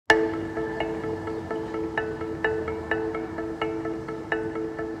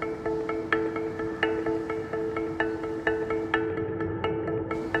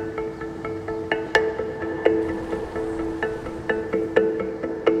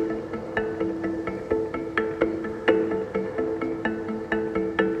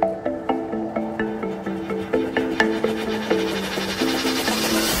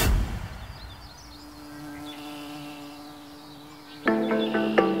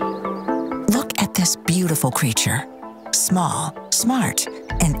this beautiful creature. Small, smart,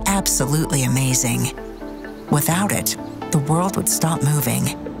 and absolutely amazing. Without it, the world would stop moving,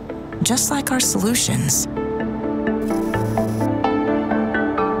 just like our solutions.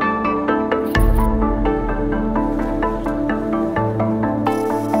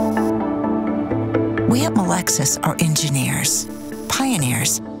 We at Melexis are engineers,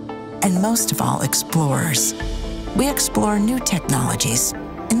 pioneers, and most of all, explorers. We explore new technologies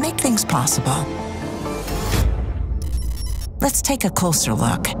and make things possible. Let's take a closer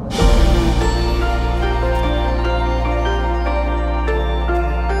look.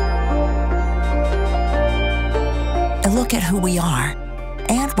 A look at who we are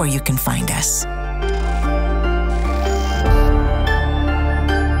and where you can find us.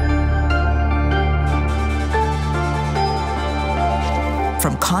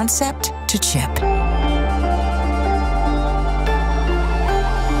 From concept to chip.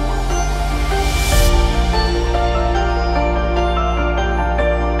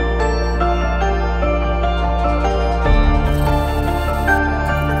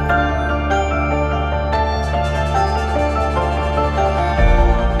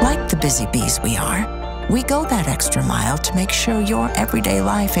 Like the busy bees we are, we go that extra mile to make sure your everyday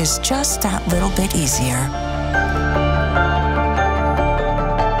life is just that little bit easier.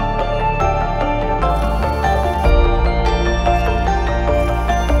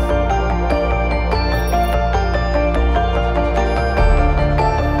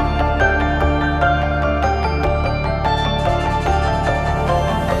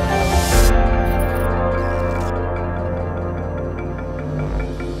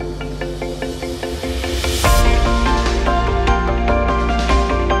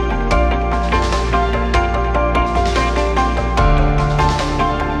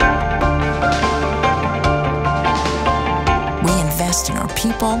 In our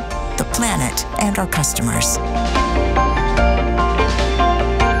people, the planet, and our customers.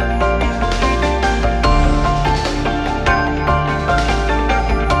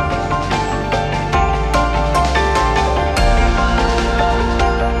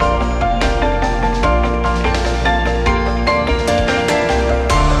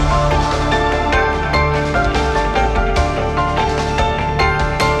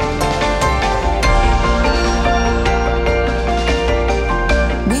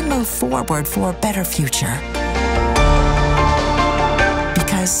 Forward for a better future.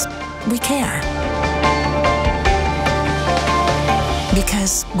 Because we care.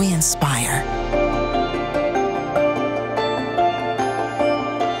 Because we inspire.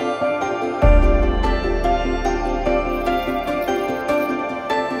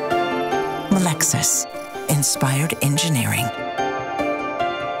 Melexis, inspired engineering.